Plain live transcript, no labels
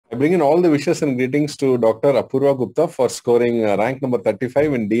bring in all the wishes and greetings to Dr. Apoorva Gupta for scoring rank number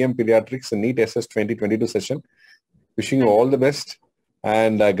 35 in DM Pediatrics in NEET SS 2022 session. Wishing you all the best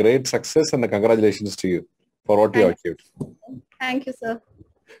and great success, and congratulations to you for what you have achieved. Thank you, sir.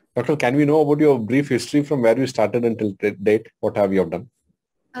 Doctor, can we know about your brief history from where you started until date? What have you done?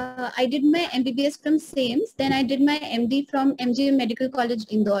 I did my MBBS from SAMES, then I did my MD from MGM Medical College,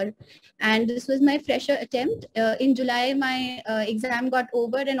 Indore. And this was my fresher attempt. In July, my exam got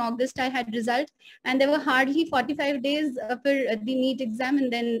over. In August, I had result. And there were hardly 45 days for the NEET exam,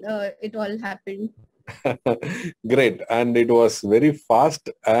 and then it all happened. Great. And it was very fast,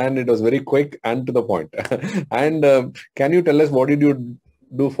 and it was very quick and to the point. And can you tell us what did you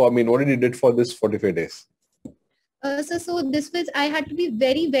do for me? What did you did for this 45 days? So this was, I had to be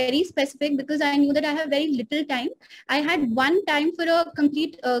very, very specific because I knew that I have very little time. I had one time for a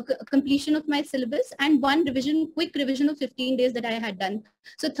complete completion of my syllabus and one revision, quick revision of 15 days that I had done.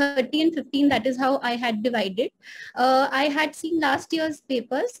 So 30 and 15, that is how I had divided. I had seen last year's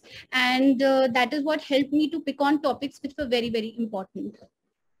papers, and that is what helped me to pick on topics which were very, very important.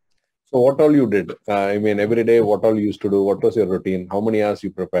 So what all you did? I mean, every day, what all you used to do? What was your routine? How many hours you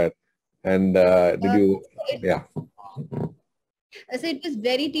prepared? And did you, yeah. So it was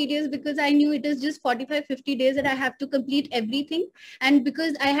very tedious because I knew it is just 45-50 days that I have to complete everything. And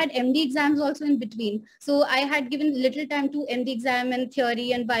because I had MD exams also in between. So I had given little time to MD exam and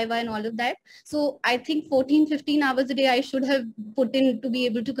theory and Viva and all of that. So I think 14-15 hours a day I should have put in to be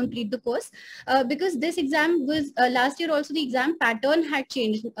able to complete the course. Because this exam was, last year also the exam pattern had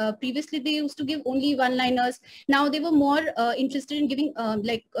changed. Previously they used to give only one-liners. Now they were more interested in giving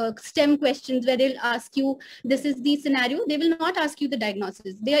STEM questions where they'll ask you, this is the scenario. They will not ask you the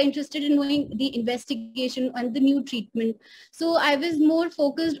diagnosis. They are interested in knowing the investigation and the new treatment. So I was more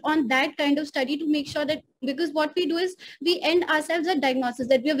focused on that kind of study to make sure that, because what we do is we end ourselves at diagnosis,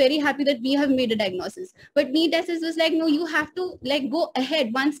 that we are very happy that we have made a diagnosis. But NEET SS was like, no, you have to go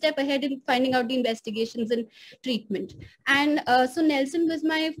ahead, one step ahead in finding out the investigations and treatment. And so Nelson was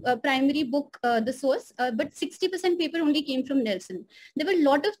my primary book, the source, but 60% paper only came from Nelson. There were a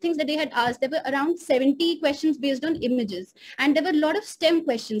lot of things that they had asked. There were around 70 questions based on images. And there were a lot of STEM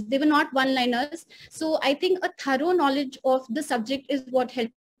questions. They were not one-liners. So I think a thorough knowledge of the subject is what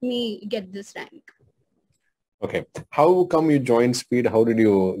helped me get this rank. Okay. How come you joined SPEED? How did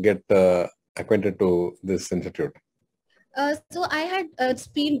you get acquainted to this institute? So I had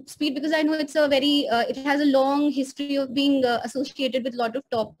SPEED because I know it's a very, it has a long history of being associated with a lot of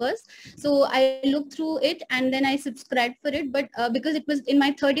toppers. So I looked through it and then I subscribed for it. But because it was in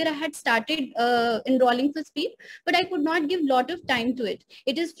my third year, I had started enrolling for SPEED, but I could not give a lot of time to it.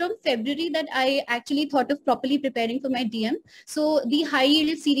 It is from February that I actually thought of properly preparing for my DM. So the high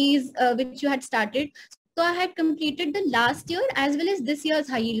yield series, which you had started, so I had completed the last year as well as this year's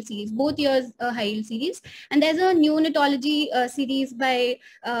high yield series, both years high yield series. And there's a neonatology series by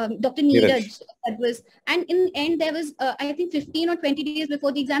Dr. Neeraj. That was, and in the end there was, I think 15 or 20 days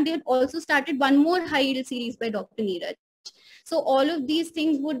before the exam, they had also started one more high yield series by Dr. Neeraj. So all of these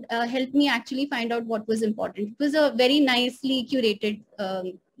things would help me actually find out what was important. It was a very nicely curated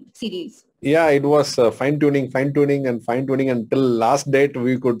series. Yeah, it was fine-tuning until last date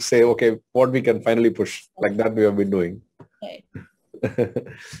we could say, okay, what we can finally push. Like that we have been doing. Right.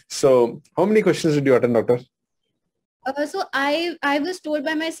 So how many questions did you attend, doctor? So I was told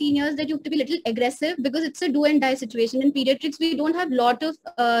by my seniors that you have to be a little aggressive because it's a do and die situation. In pediatrics, we don't have a lot of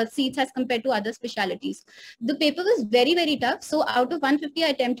seats as compared to other specialties. The paper was very, very tough. So out of 150, I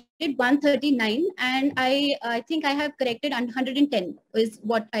attempted 139 and I think I have corrected 110 is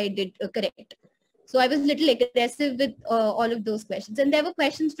what I did correct. So I was a little aggressive with all of those questions. And there were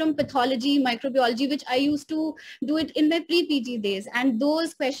questions from pathology, microbiology, which I used to do it in my pre-PG days. And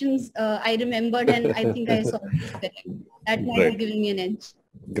those questions I remembered and I think I solved it correct. That might have given me an edge.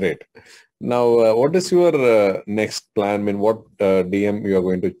 Great. Now, what is your next plan? I mean, what DM you are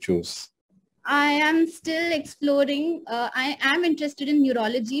going to choose? I am still exploring. I am interested in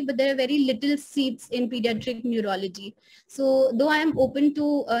neurology, but there are very little seats in pediatric neurology. So though I am open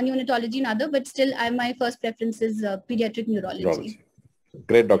to neonatology and other, but still my first preference is pediatric neurology.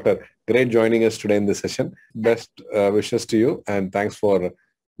 Great, doctor. Great joining us today in this session. Best wishes to you and thanks for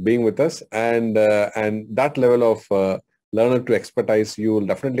being with us. And that level of learner to expertise, you will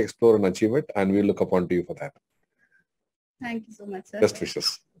definitely explore and achieve it. And we'll look upon to you for that. Thank you so much, sir. Best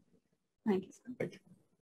wishes. Thank you, sir. Thank you.